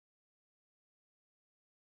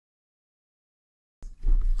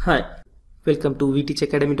Hi, welcome to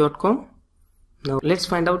vteachacademy.com. Now let's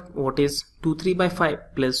find out what is 2 3 by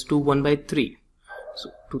 5 plus 2 1 by 3. So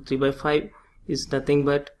 2 3 by 5 is nothing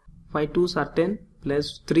but 5 2s are 10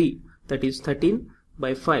 plus 3, that is 13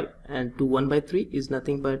 by 5, and 2 1 by 3 is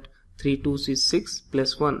nothing but 3 2s is 6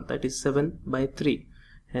 plus 1, that is 7 by 3.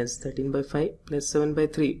 Hence 13 by 5 plus 7 by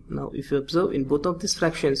 3. Now if you observe, in both of these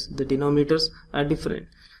fractions the denominators are different.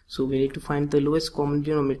 So we need to find the lowest common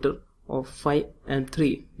denominator of 5 and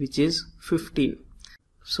 3, which is 15.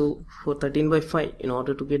 So for 13 by 5, in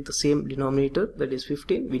order to get the same denominator, that is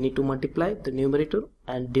 15, we need to multiply the numerator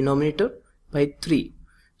and denominator by 3.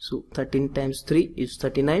 So 13 times 3 is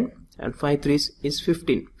 39 and 5 3s is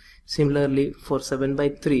 15. Similarly for 7 by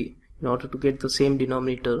 3, in order to get the same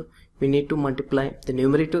denominator, we need to multiply the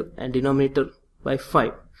numerator and denominator by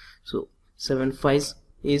 5. So 7 5s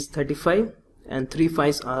is 35 and 3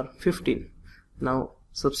 5s are 15. Now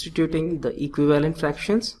substituting the equivalent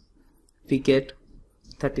fractions, we get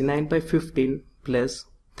 39 by 15 plus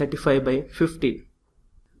 35 by 15.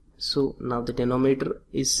 So now the denominator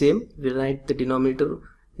is same. We write the denominator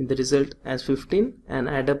in the result as 15 and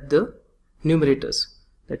add up the numerators,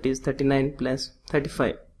 that is 39 plus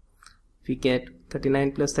 35. We get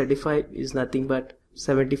 39 plus 35 is nothing but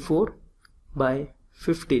 74 by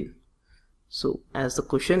 15. So as the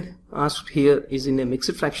question asked here is in a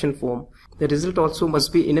mixed fraction form, the result also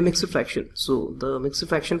must be in a mixed fraction. So the mixed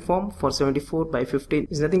fraction form for 74 by 15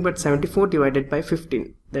 is nothing but 74 divided by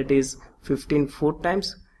 15, that is 15 4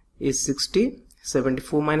 times is 60.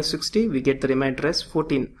 74 minus 60, we get the remainder as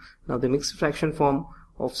 14. Now the mixed fraction form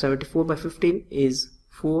of 74 by 15 is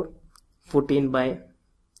 4 14 by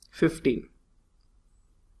 15.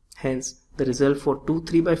 Hence the result for 2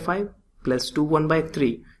 3 by 5 plus 2 1 by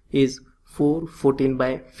 3 is 4 14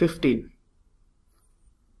 by 15.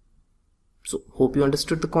 So hope you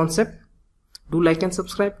understood the concept. Do like and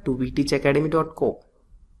subscribe to vteachacademy.com.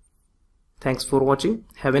 Thanks for watching.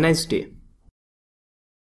 Have a nice day.